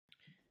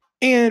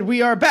And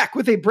we are back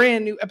with a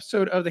brand new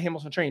episode of the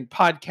Hamilton Train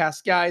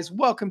podcast, guys.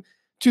 Welcome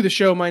to the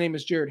show. My name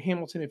is Jared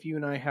Hamilton. If you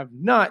and I have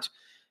not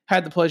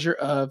had the pleasure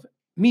of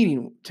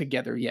meeting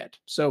together yet.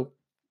 So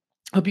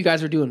hope you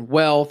guys are doing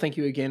well. Thank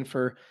you again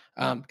for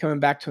coming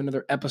back to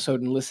another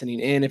episode and listening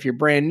in. If you're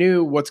brand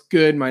new, what's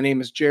good? My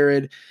name is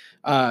Jared.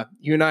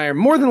 You and I are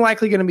more than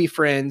likely going to be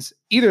friends.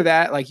 Either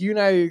that, like you and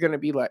I are going to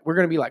be like, we're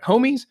going to be like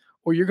homies,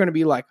 or you're going to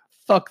be like,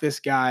 fuck this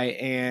guy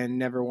and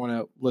never want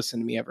to listen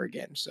to me ever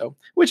again. So,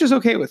 which is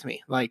okay with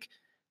me. Like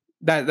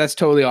that's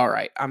totally all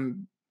right.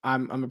 I'm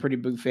a pretty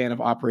big fan of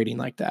operating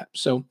like that.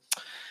 So,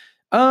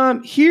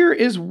 here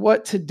is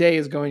what today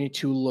is going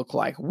to look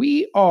like.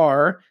 We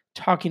are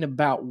talking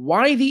about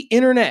why the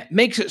internet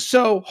makes it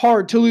so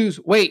hard to lose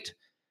weight.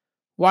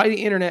 Why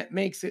the internet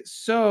makes it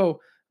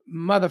so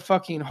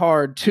motherfucking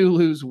hard to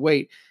lose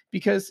weight.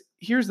 Because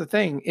here's the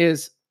thing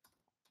is,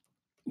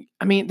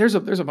 I mean, there's a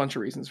bunch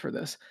of reasons for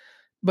this.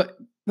 But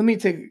let me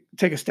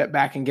take a step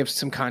back and give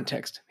some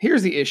context.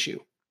 Here's the issue.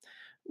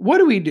 What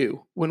do we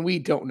do when we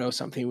don't know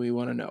something we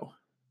want to know?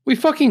 We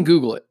fucking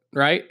Google it,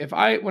 right?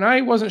 When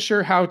I wasn't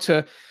sure how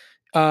to,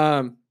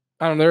 I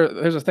don't know,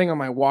 there's a thing on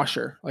my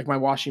washer, like my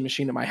washing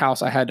machine at my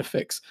house I had to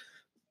fix.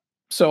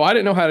 So I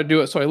didn't know how to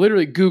do it. So I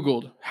literally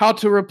Googled how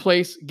to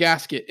replace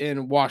gasket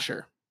in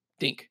washer.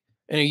 Dink.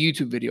 And a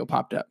YouTube video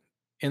popped up.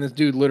 And this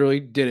dude literally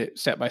did it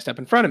step by step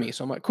in front of me.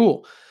 So I'm like,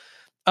 cool.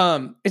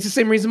 It's the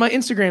same reason my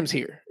Instagram's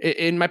here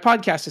and my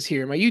podcast is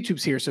here, my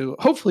YouTube's here. So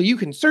hopefully you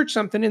can search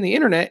something in the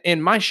internet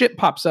and my shit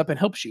pops up and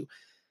helps you.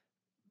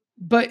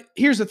 But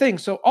here's the thing.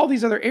 So all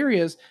these other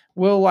areas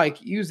will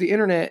like use the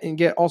internet and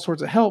get all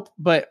sorts of help.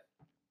 But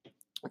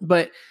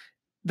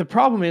the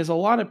problem is a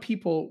lot of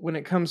people, when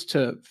it comes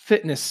to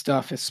fitness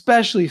stuff,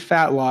 especially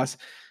fat loss,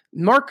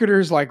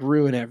 marketers like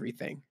ruin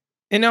everything.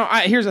 And now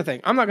here's the thing.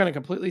 I'm not going to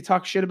completely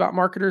talk shit about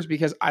marketers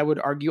because I would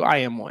argue I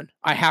am one.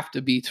 I have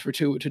to be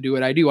to do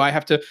what I do. I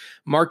have to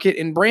market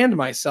and brand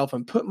myself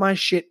and put my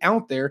shit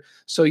out there.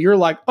 So you're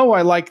like, oh,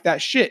 I like that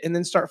shit. And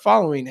then start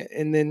following it.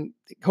 And then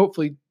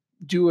hopefully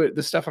do it,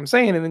 the stuff I'm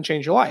saying, and then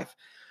change your life.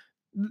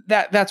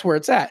 That's where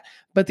it's at.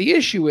 But the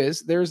issue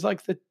is there's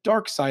like the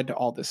dark side to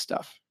all this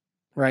stuff,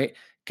 right?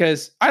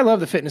 Because I love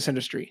the fitness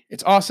industry.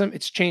 It's awesome.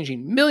 It's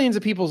changing millions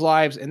of people's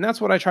lives. And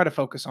that's what I try to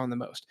focus on the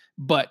most.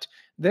 But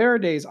there are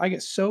days I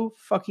get so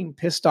fucking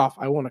pissed off.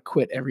 I want to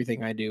quit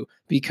everything I do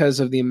because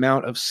of the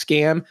amount of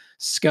scam,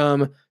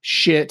 scum,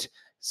 shit,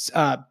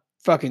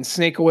 fucking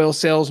snake oil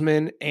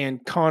salesmen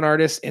and con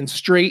artists and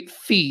straight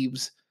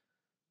thieves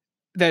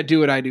that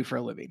do what I do for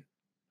a living.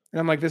 And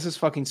I'm like, this is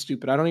fucking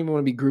stupid. I don't even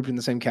want to be grouped in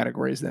the same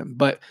category as them.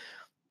 But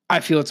I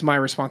feel it's my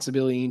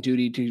responsibility and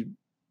duty to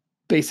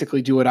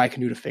basically do what I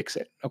can do to fix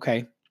it.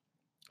 Okay.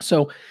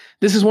 So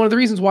this is one of the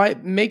reasons why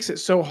it makes it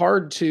so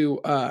hard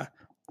to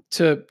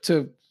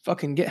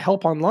fucking get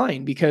help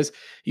online, because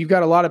you've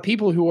got a lot of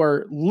people who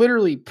are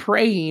literally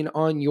preying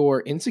on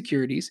your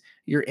insecurities,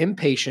 your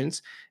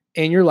impatience,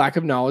 and your lack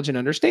of knowledge and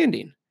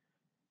understanding.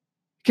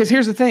 Because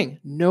here's the thing,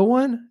 no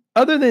one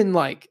other than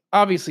like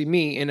obviously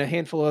me and a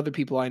handful of other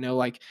people I know,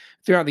 like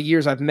throughout the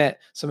years, I've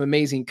met some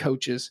amazing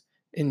coaches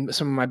and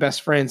some of my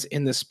best friends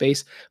in this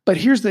space. But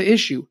here's the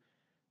issue.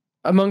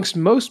 Amongst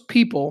most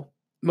people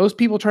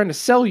trying to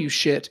sell you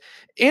shit,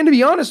 and to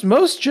be honest,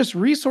 most just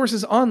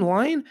resources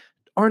online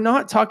are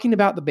not talking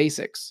about the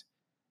basics,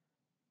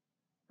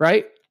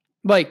 right?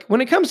 Like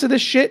when it comes to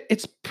this shit,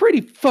 it's pretty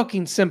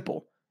fucking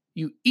simple.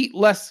 You eat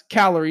less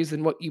calories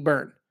than what you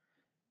burn.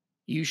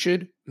 You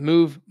should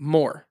move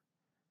more.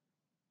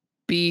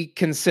 Be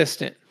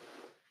consistent.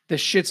 The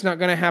shit's not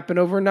going to happen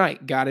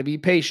overnight. Got to be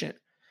patient.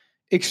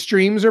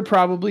 Extremes are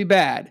probably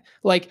bad.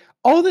 Like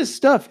all this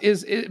stuff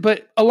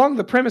but along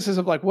the premises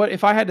of like, what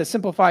if I had to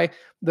simplify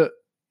the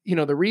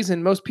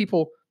reason most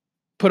people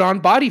put on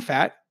body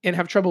fat and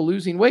have trouble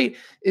losing weight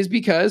is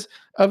because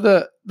of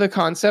the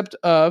concept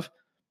of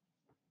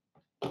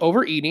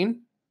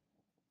overeating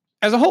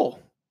as a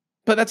whole.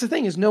 But that's the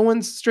thing, is no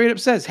one straight up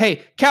says,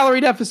 hey,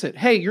 calorie deficit.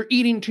 Hey, you're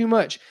eating too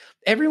much.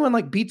 Everyone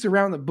like beats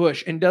around the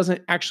bush and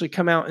doesn't actually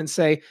come out and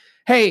say,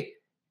 hey,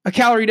 a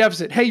calorie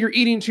deficit. Hey, you're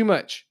eating too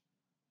much.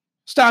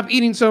 Stop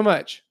eating so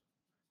much.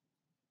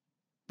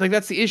 Like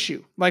that's the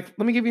issue. Like,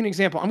 let me give you an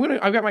example.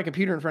 I've got my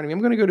computer in front of me. I'm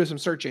going to go to some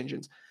search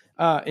engines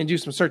and do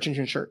some search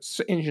engine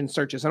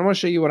searches. And I want to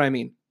show you what I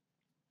mean.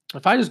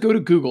 If I just go to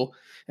Google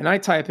and I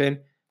type in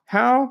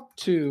how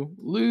to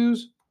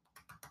lose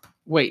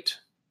weight,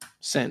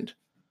 send.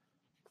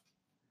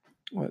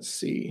 Let's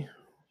see.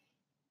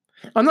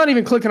 I'm not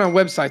even clicking on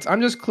websites.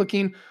 I'm just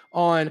clicking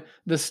on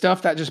the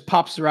stuff that just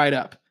pops right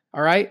up.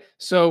 All right.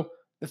 So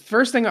the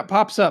first thing that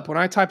pops up when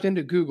I typed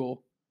into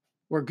Google,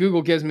 where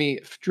Google gives me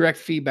direct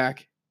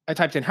feedback, I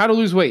typed in how to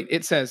lose weight.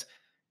 It says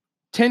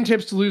 10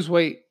 tips to lose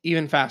weight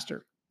even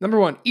faster. Number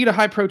 1, eat a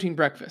high protein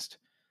breakfast.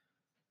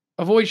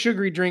 Avoid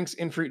sugary drinks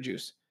and fruit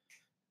juice.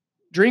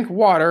 Drink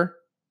water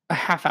a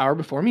half hour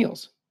before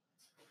meals.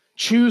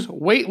 Choose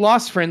weight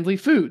loss friendly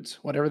foods,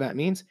 whatever that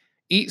means.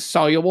 Eat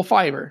soluble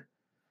fiber.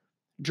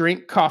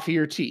 Drink coffee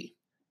or tea.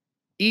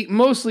 Eat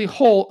mostly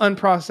whole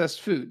unprocessed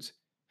foods.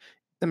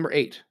 Number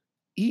 8,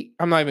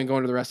 I'm not even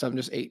going to the rest of them,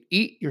 just 8.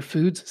 Eat your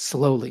foods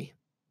slowly.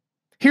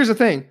 Here's the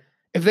thing.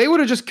 If they would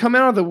have just come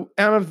out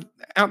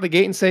the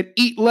gate and said,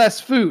 eat less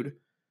food,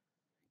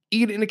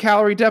 eat in a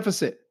calorie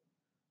deficit,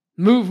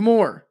 move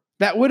more,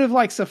 that would have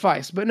like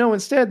sufficed. But no,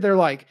 instead they're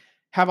like,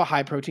 have a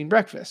high protein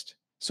breakfast.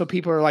 So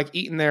people are like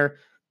eating their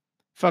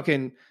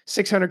fucking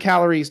 600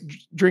 calories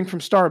drink from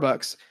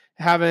Starbucks,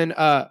 having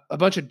a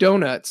bunch of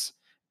donuts.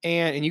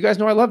 And you guys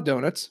know I love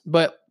donuts,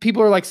 but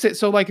people are like,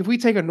 so like if we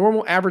take a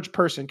normal average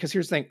person, because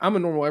here's the thing, I'm a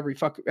normal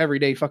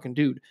everyday fucking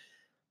dude.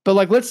 But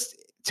like, let's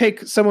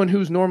take someone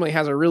who's normally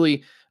has a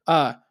really,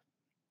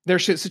 their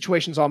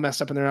situation's all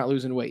messed up and they're not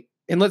losing weight.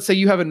 And let's say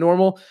you have a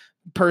normal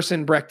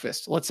person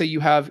breakfast. Let's say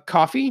you have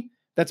coffee.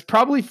 That's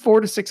probably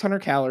 400 to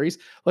 600 calories.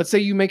 Let's say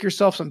you make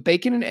yourself some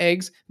bacon and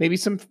eggs, maybe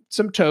some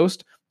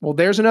toast. Well,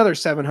 there's another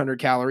 700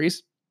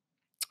 calories.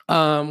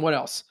 What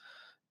else?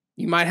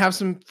 You might have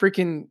some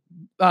freaking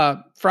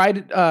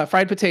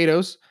fried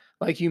potatoes.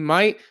 Like you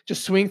might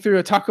just swing through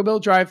a Taco Bell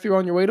drive-thru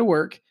on your way to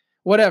work,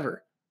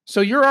 whatever.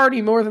 So you're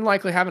already more than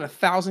likely having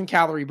 1,000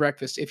 calorie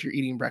breakfast if you're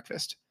eating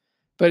breakfast.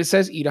 But it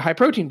says eat a high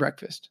protein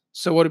breakfast.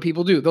 So what do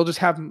people do? They'll just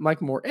have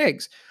like more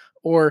eggs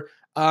or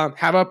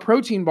have a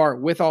protein bar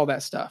with all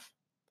that stuff.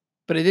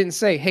 But it didn't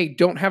say, hey,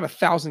 don't have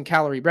 1,000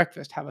 calorie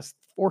breakfast, have a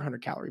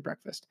 400 calorie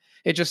breakfast.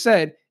 It just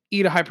said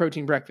eat a high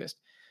protein breakfast.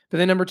 But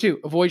then number 2,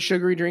 avoid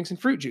sugary drinks and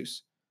fruit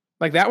juice.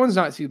 Like that one's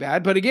not too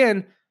bad. But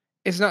again,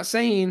 it's not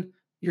saying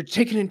you're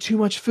taking in too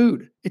much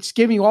food. It's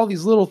giving you all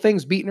these little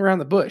things beating around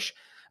the bush.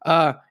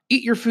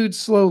 Eat your food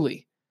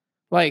slowly.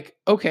 Like,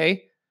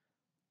 okay,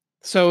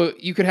 so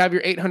you could have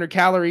your 800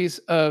 calories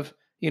of,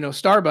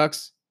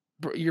 Starbucks,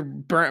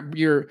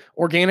 your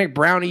organic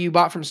brownie you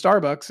bought from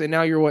Starbucks, and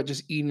now you're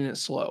just eating it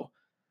slow.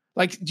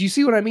 Like, do you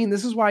see what I mean?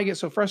 This is why I get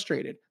so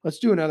frustrated. Let's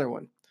do another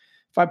one.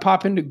 If I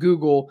pop into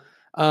Google,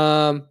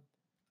 how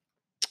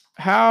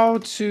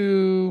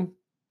to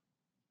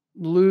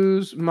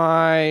lose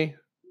my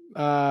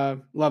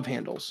love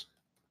handles,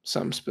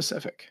 some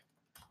specific.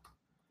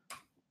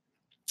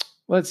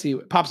 Let's see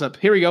what pops up.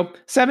 Here we go.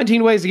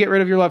 17 ways to get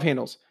rid of your love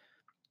handles.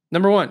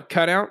 Number 1,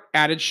 cut out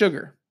added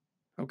sugar.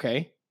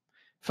 Okay.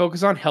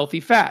 Focus on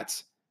healthy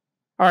fats.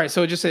 All right.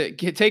 So just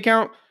take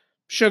out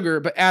sugar,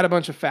 but add a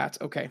bunch of fats.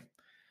 Okay.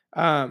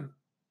 And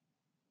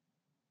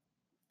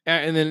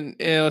then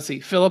let's see,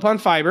 fill up on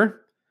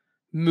fiber,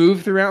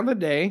 move throughout the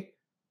day,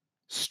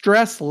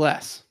 stress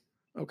less.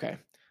 Okay.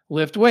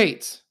 Lift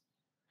weights,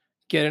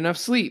 get enough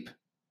sleep,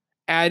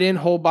 add in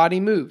whole body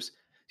moves.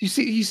 You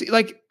see,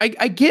 like,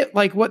 I get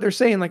like what they're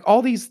saying, like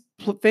all these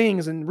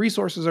things and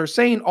resources are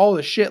saying all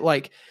the shit.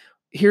 Like,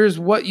 here's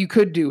what you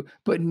could do,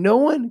 but no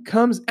one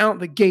comes out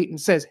the gate and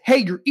says, hey,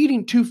 you're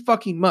eating too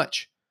fucking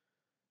much.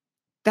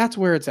 That's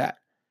where it's at.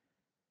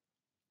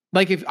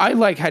 Like if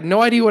I had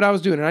no idea what I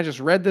was doing and I just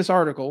read this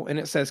article and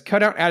it says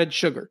cut out added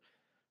sugar.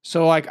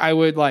 So like I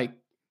would like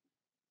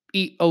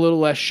eat a little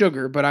less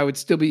sugar, but I would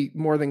still be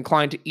more than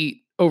inclined to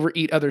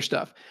overeat other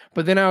stuff.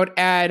 But then I would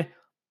add,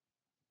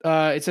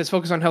 it says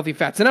focus on healthy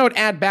fats. Then I would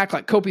add back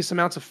like copious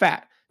amounts of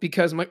fat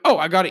because I'm like, oh,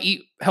 I got to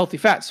eat healthy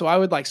fat. So I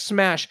would like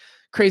smash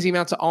crazy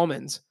amounts of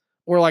almonds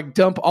or like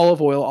dump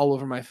olive oil all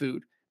over my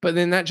food. But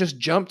then that just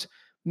jumped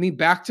me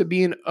back to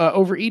being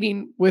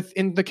overeating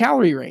within the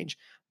calorie range.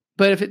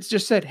 But if it's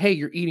just said, hey,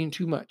 you're eating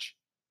too much.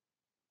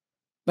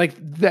 Like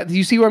that, do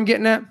you see where I'm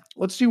getting at?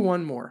 Let's do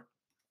one more.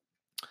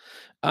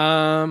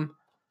 How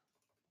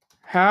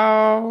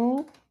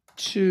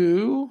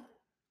to,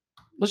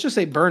 let's just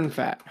say burn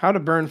fat. How to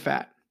burn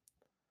fat.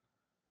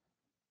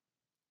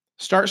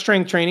 Start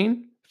strength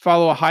training,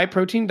 follow a high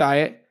protein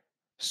diet,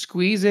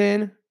 squeeze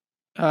in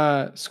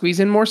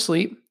more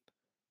sleep,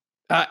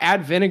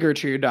 add vinegar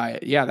to your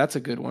diet. Yeah, that's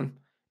a good one.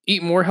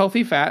 Eat more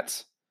healthy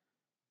fats,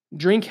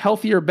 drink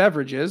healthier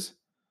beverages,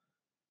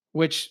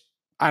 which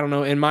I don't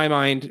know, in my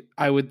mind,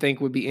 I would think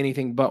would be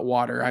anything but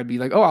water. I'd be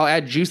like, oh, I'll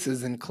add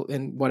juices and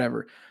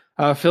whatever.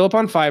 Fill up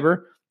on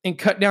fiber and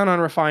cut down on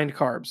refined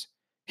carbs.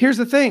 Here's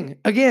the thing.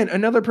 Again,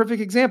 another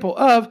perfect example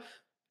of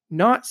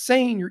not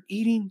saying you're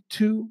eating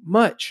too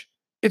much.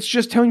 It's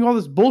just telling you all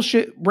this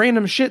bullshit,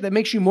 random shit that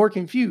makes you more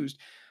confused.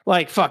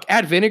 Like, fuck,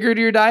 add vinegar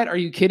to your diet? Are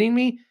you kidding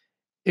me?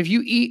 If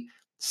you eat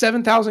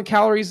 7,000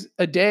 calories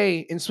a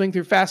day and swing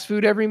through fast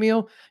food every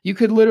meal, you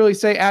could literally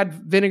say add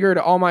vinegar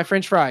to all my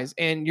French fries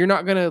and you're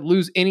not going to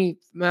lose any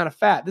amount of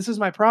fat. This is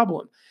my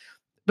problem.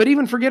 But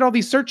even forget all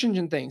these search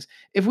engine things.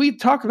 If we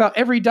talk about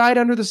every diet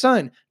under the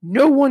sun,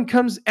 no one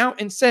comes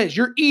out and says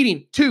you're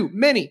eating too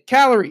many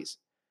calories.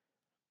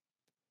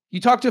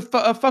 You talk to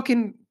a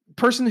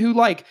person who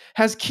like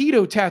has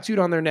keto tattooed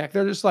on their neck.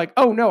 They're just like,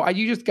 oh no,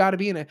 you just got to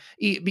be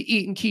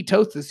eating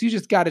ketosis. You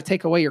just got to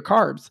take away your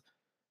carbs.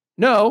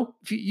 No,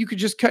 you could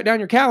just cut down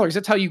your calories.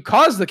 That's how you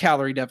cause the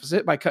calorie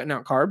deficit, by cutting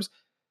out carbs.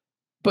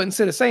 But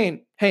instead of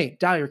saying, hey,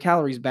 dial your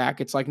calories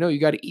back, it's like, no, you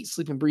got to eat,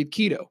 sleep, and breathe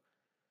keto.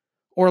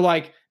 Or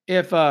like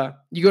If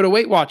you go to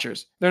Weight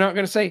Watchers, they're not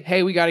going to say,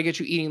 hey, we got to get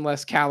you eating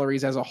less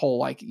calories as a whole.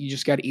 Like, you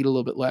just got to eat a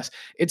little bit less.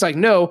 It's like,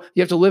 no,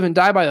 you have to live and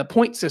die by the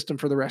point system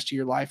for the rest of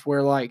your life,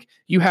 where like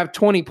you have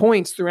 20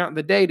 points throughout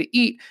the day to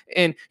eat,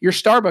 and your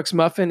Starbucks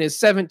muffin is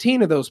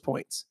 17 of those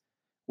points,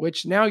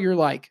 which now you're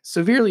like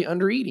severely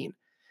under eating.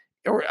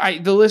 Or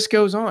the list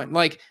goes on.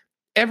 Like,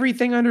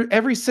 everything under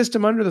every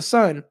system under the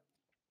sun,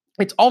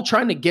 it's all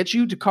trying to get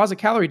you to cause a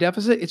calorie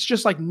deficit. It's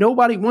just like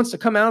nobody wants to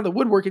come out of the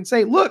woodwork and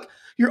say, look,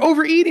 you're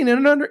overeating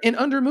and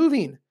under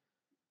moving.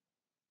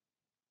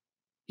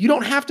 You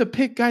don't have to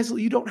pick, guys.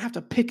 You don't have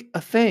to pick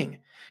a thing.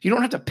 You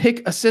don't have to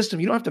pick a system.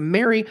 You don't have to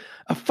marry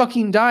a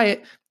fucking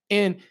diet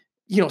and,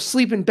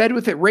 sleep in bed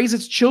with it, raise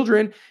its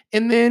children,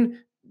 and then,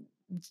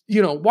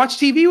 watch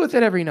TV with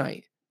it every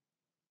night.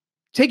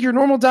 Take your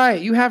normal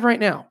diet you have right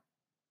now.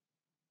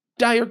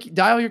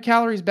 Dial your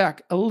calories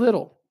back a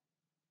little.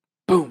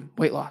 Boom,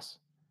 weight loss.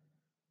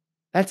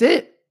 That's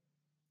it.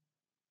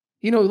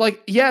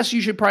 Yes, you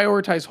should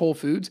prioritize whole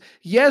foods.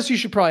 Yes, you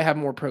should probably have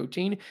more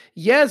protein.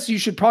 Yes, you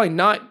should probably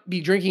not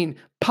be drinking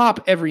pop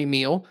every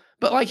meal.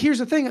 But here's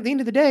the thing. At the end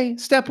of the day,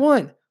 step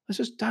one, let's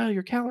just dial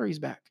your calories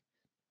back.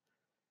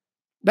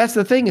 That's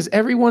the thing, is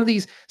every one of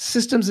these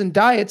systems and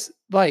diets,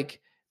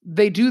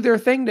 they do their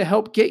thing to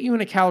help get you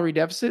in a calorie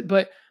deficit.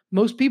 But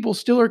most people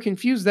still are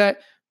confused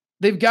that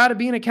they've got to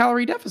be in a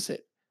calorie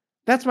deficit.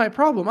 That's my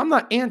problem. I'm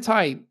not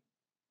anti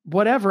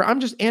whatever.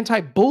 I'm just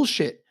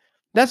anti-bullshit.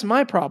 That's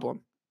my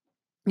problem.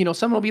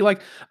 Someone will be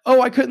like,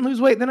 oh, I couldn't lose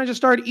weight. Then I just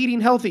started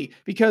eating healthy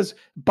because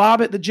Bob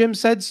at the gym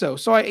said so.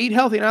 So I ate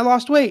healthy and I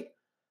lost weight.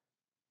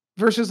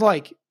 Versus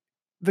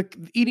the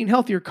eating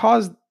healthier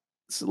caused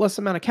less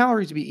amount of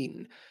calories to be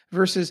eaten.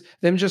 Versus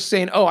them just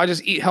saying, oh, I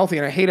just eat healthy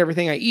and I hate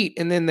everything I eat.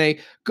 And then they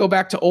go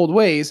back to old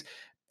ways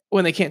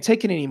when they can't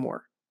take it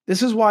anymore.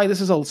 This is why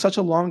this is such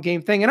a long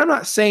game thing. And I'm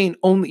not saying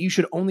you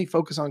should only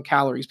focus on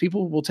calories.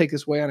 People will take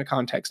this way out of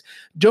context.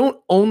 Don't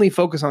only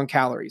focus on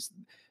calories,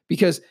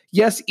 because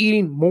yes,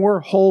 eating more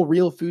whole,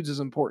 real foods is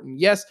important.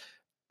 Yes,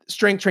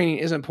 strength training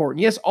is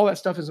important. Yes, all that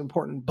stuff is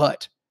important.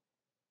 But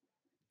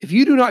if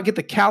you do not get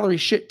the calorie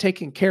shit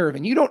taken care of,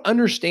 and you don't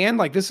understand,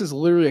 this is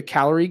literally a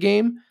calorie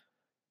game,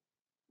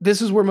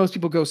 this is where most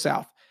people go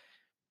south.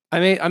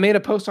 I made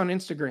a post on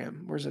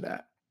Instagram. Where's it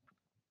at?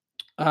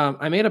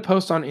 I made a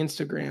post on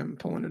Instagram,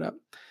 pulling it up,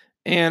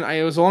 and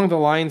it was along the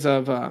lines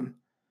of,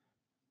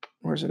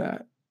 where's it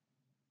at?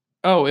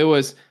 Oh, it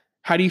was,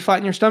 how do you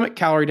flatten your stomach?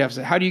 Calorie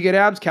deficit. How do you get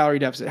abs? Calorie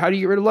deficit. How do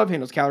you get rid of love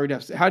handles? Calorie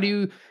deficit. How do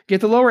you get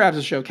the lower abs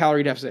to show?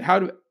 Calorie deficit.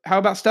 How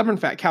about stubborn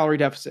fat? Calorie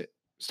deficit.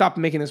 Stop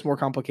making this more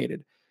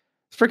complicated.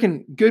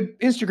 Freaking good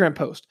Instagram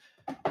post.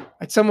 I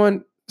had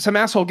some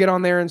asshole get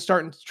on there and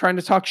start trying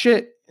to talk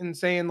shit and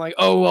saying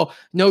oh, well,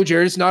 no,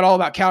 Jared, it's not all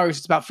about calories.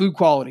 It's about food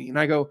quality. And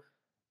I go,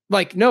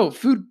 no,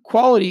 food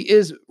quality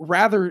is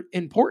rather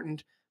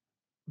important,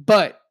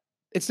 but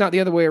it's not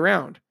the other way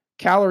around.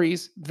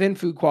 Calories, then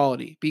food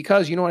quality.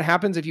 Because you know what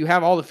happens if you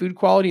have all the food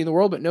quality in the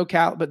world,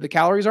 but the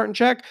calories aren't in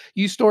check?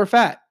 You store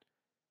fat.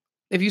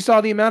 If you saw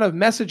the amount of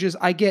messages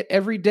I get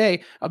every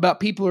day about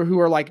people who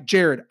are like,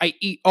 Jared, I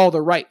eat all the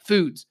right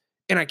foods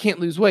and I can't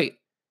lose weight,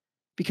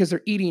 because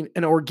they're eating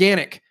an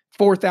organic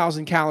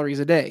 4,000 calories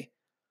a day.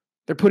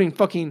 They're putting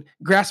fucking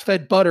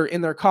grass-fed butter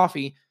in their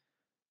coffee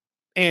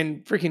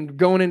and freaking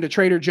going into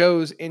Trader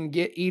Joe's and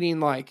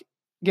getting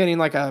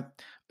a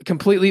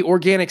completely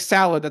organic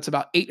salad that's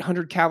about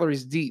 800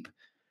 calories deep.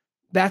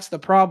 That's the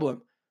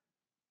problem.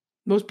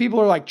 Most people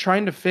are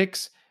trying to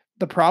fix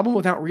the problem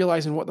without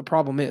realizing what the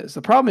problem is.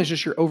 The problem is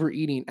just you're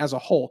overeating as a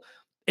whole.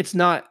 It's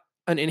not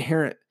an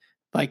inherent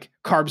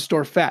carbs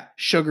store fat,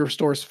 sugar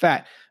stores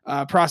fat,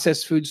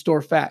 processed food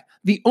store fat.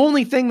 The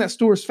only thing that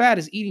stores fat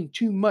is eating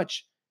too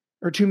much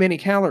or too many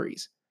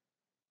calories.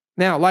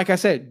 Now, like I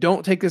said,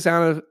 don't take this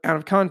out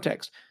of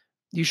context.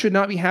 You should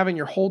not be having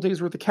your whole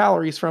day's worth of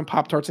calories from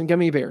Pop-Tarts and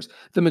gummy bears.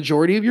 The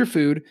majority of your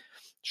food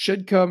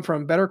should come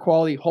from better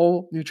quality,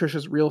 whole,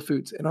 nutritious, real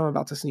foods. And I'm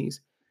about to sneeze.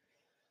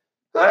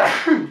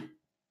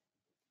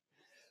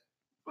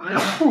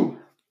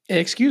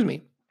 Excuse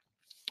me.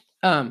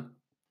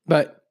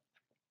 But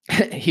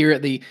here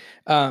at the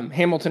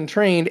Hamilton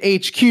Trained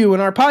HQ in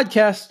our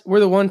podcast, we're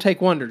the one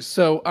take wonders.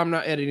 So I'm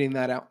not editing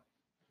that out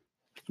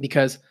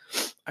because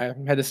I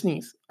had to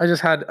sneeze. I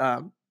just had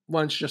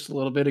lunch just a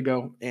little bit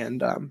ago,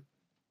 and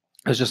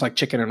it was just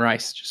chicken and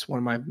rice, just one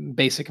of my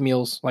basic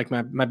meals,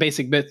 my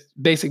basic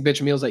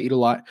bitch meals I eat a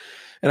lot.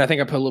 And I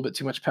think I put a little bit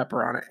too much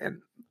pepper on it,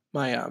 and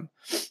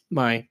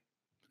my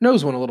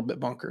nose went a little bit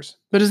bonkers.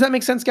 But does that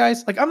make sense,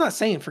 guys? I'm not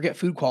saying forget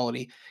food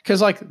quality, because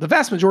the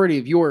vast majority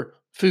of your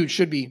food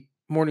should be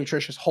more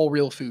nutritious, whole,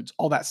 real foods,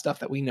 all that stuff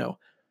that we know.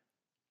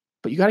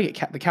 But you got to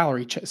get the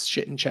calorie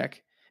shit in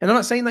check. And I'm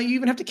not saying that you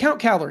even have to count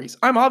calories.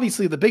 I'm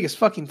obviously the biggest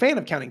fucking fan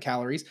of counting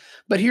calories.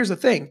 But here's the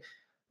thing.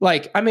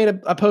 I made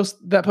a post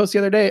the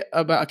other day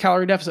about a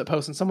calorie deficit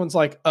post, and someone's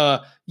like,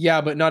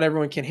 yeah, but not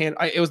everyone can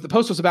handle. The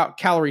post was about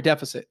calorie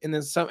deficit. And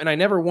then and I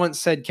never once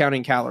said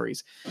counting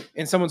calories.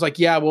 And someone's like,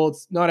 yeah, well,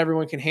 it's not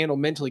everyone can handle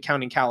mentally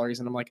counting calories.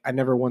 And I'm like, I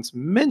never once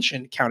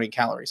mentioned counting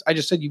calories. I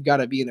just said you've got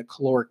to be in a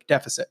caloric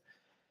deficit.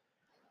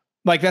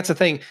 Like, that's the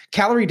thing.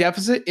 Calorie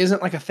deficit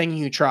isn't like a thing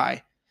you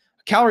try.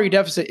 Calorie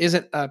deficit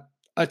isn't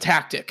a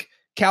tactic.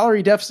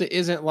 Calorie deficit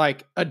isn't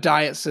like a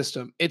diet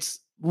system. It's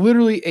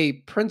literally a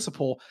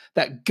principle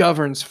that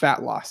governs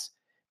fat loss.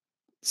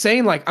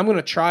 Saying like, I'm going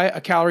to try a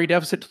calorie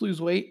deficit to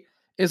lose weight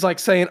is like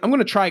saying, I'm going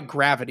to try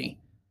gravity.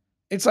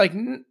 It's like,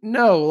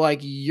 no, like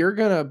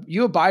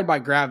you abide by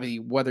gravity,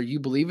 whether you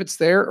believe it's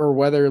there or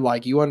whether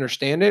like you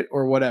understand it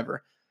or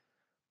whatever.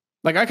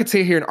 Like, I could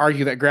sit here and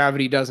argue that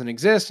gravity doesn't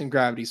exist and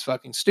gravity's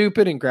fucking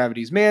stupid and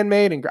gravity's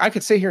man-made. And I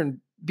could sit here and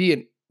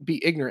be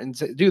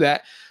ignorant and do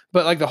that.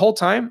 But like the whole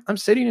time I'm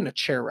sitting in a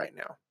chair right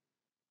now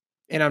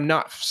and I'm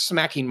not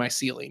smacking my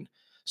ceiling.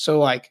 So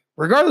like,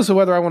 regardless of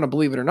whether I want to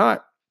believe it or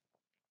not,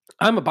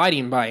 I'm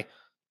abiding by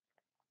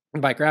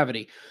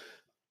gravity.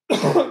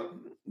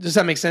 Does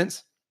that make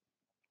sense?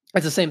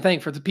 It's the same thing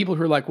for the people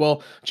who are like,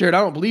 well, Jared, I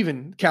don't believe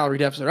in calorie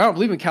deficit. I don't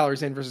believe in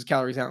calories in versus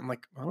calories out. I'm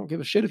like, I don't give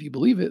a shit if you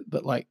believe it,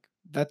 but like,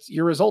 that's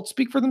your results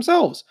speak for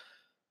themselves.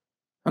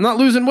 I'm not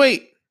losing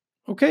weight.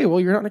 Okay, well,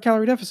 you're not in a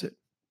calorie deficit.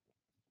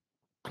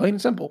 Plain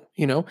and simple,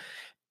 you know?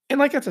 And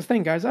like, that's the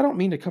thing, guys. I don't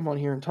mean to come on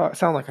here and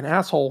sound like an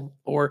asshole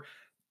or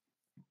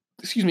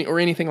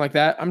anything like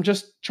that. I'm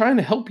just trying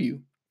to help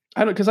you.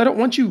 Because I don't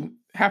want you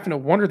having to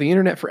wander the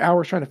internet for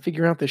hours trying to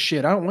figure out this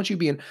shit. I don't want you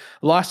being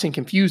lost and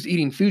confused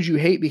eating foods you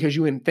hate because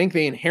you think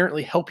they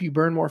inherently help you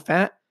burn more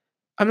fat.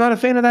 I'm not a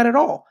fan of that at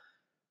all.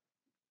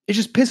 It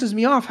just pisses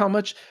me off how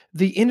much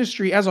the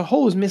industry as a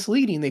whole is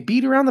misleading. They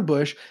beat around the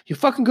bush. You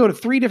fucking go to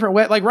 3 different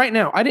like right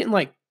now, I didn't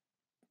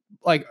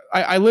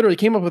I literally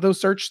came up with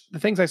the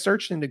things I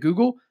searched into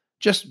Google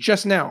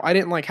just now. I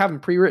didn't like have them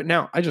pre-written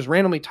out. I just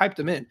randomly typed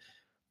them in.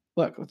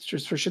 Look, let's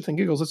just, for shits and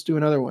giggles, let's do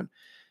another one.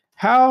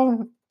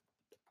 How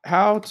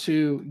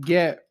to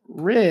get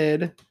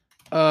rid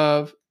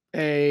of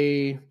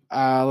a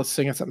let's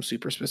sing it something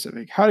super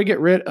specific. How to get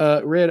rid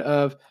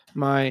of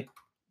my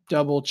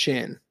double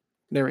chin.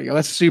 There we go.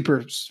 That's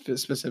super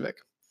specific.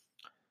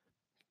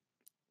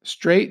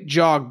 Straight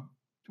jaw.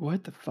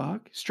 What the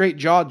fuck? Straight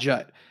jaw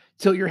jut.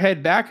 Tilt your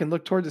head back and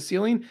look toward the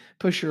ceiling.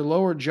 Push your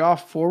lower jaw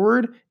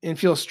forward and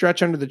feel a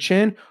stretch under the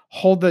chin.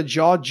 Hold the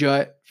jaw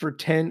jut for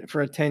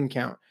a 10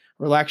 count.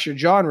 Relax your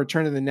jaw and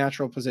return to the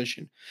natural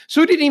position.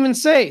 So it didn't even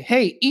say,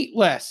 hey, eat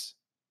less.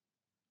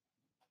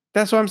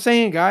 That's what I'm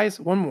saying, guys.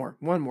 One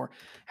more.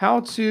 How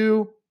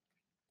to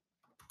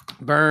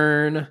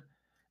burn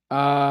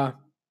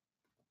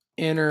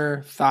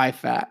inner thigh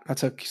fat.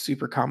 That's a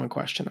super common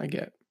question I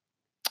get.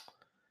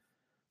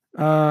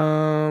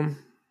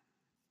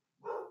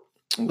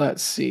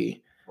 Let's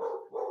see.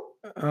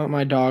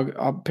 My dog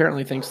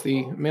apparently thinks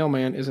the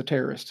mailman is a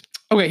terrorist.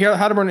 Okay, here,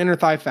 how to burn inner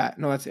thigh fat.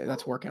 No, that's it.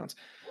 That's workouts.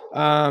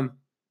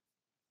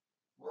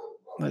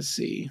 Let's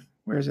see.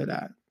 Where's it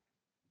at?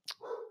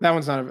 That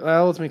one's not.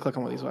 Let me click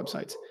on one of these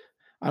websites.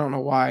 I don't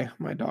know why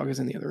my dog is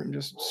in the other room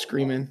just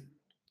screaming.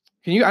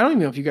 Can you? I don't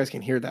even know if you guys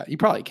can hear that. You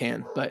probably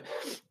can, but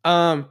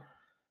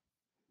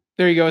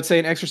there you go. It's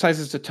saying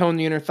exercises to tone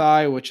the inner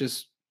thigh, which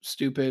is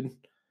stupid.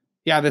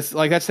 Yeah, that's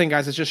the thing,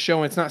 guys. It's just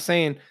showing. It's not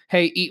saying,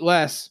 hey, eat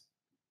less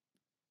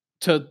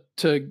to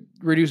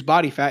reduce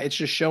body fat. It's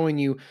just showing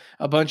you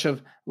a bunch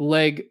of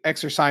leg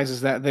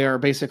exercises that they are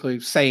basically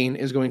saying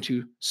is going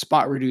to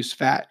spot reduce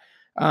fat.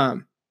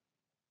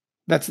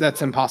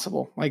 That's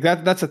impossible. Like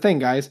that's the thing,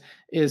 guys,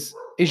 is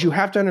you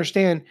have to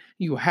understand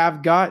you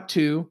have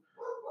to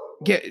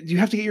get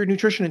your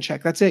nutrition in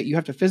check. That's it. You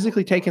have to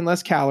physically take in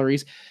less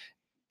calories,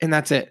 and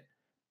that's it.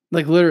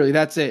 Like literally,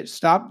 that's it.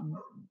 Stop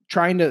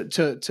trying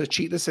to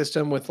cheat the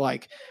system with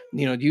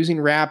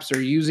using wraps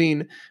or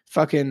using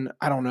fucking,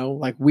 I don't know,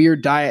 like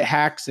weird diet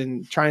hacks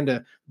and trying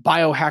to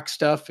biohack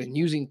stuff and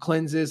using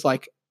cleanses.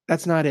 Like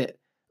that's not it.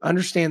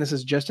 Understand this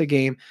is just a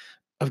game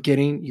of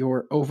getting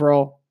your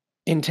overall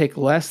intake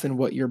less than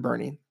what you're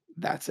burning.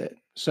 That's it.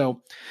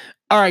 So,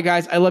 all right,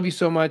 guys, I love you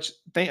so much.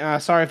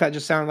 Sorry if that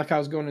just sounded like I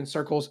was going in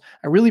circles.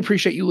 I really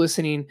appreciate you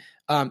listening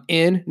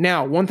in.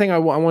 Now,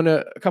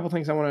 a couple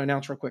things I want to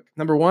announce real quick.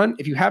 Number one,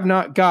 if you have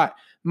not got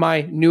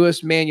my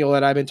newest manual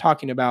that I've been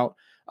talking about,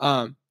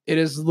 it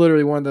is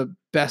literally one of the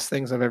best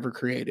things I've ever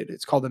created.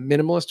 It's called the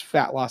Minimalist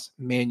Fat Loss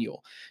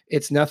Manual.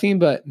 It's nothing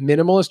but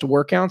minimalist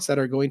workouts that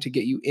are going to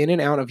get you in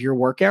and out of your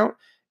workout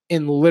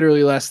in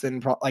literally less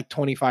than like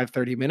 25,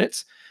 30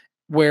 minutes,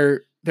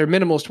 where they're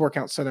minimalist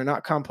workouts. So they're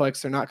not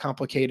complex, they're not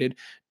complicated.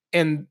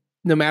 And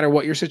no matter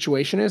what your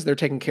situation is, they're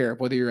taken care of.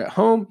 Whether you're at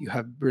home, you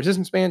have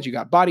resistance bands, you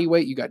got body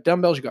weight, you got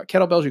dumbbells, you got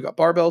kettlebells, you got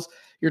barbells,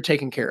 you're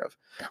taken care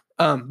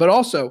of. But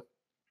also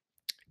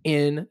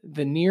in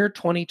the near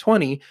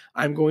 2020,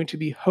 I'm going to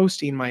be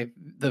hosting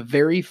the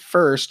very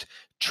first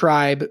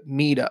tribe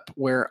meetup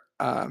where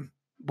I'm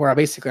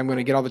going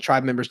to get all the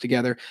tribe members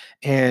together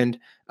and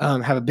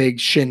have a big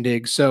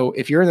shindig. So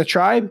if you're in the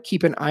tribe,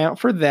 keep an eye out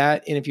for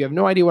that. And if you have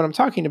no idea what I'm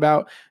talking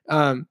about,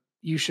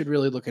 you should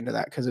really look into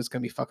that because it's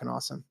going to be fucking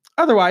awesome.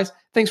 Otherwise,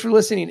 thanks for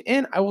listening,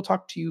 and I will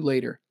talk to you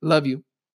later. Love you.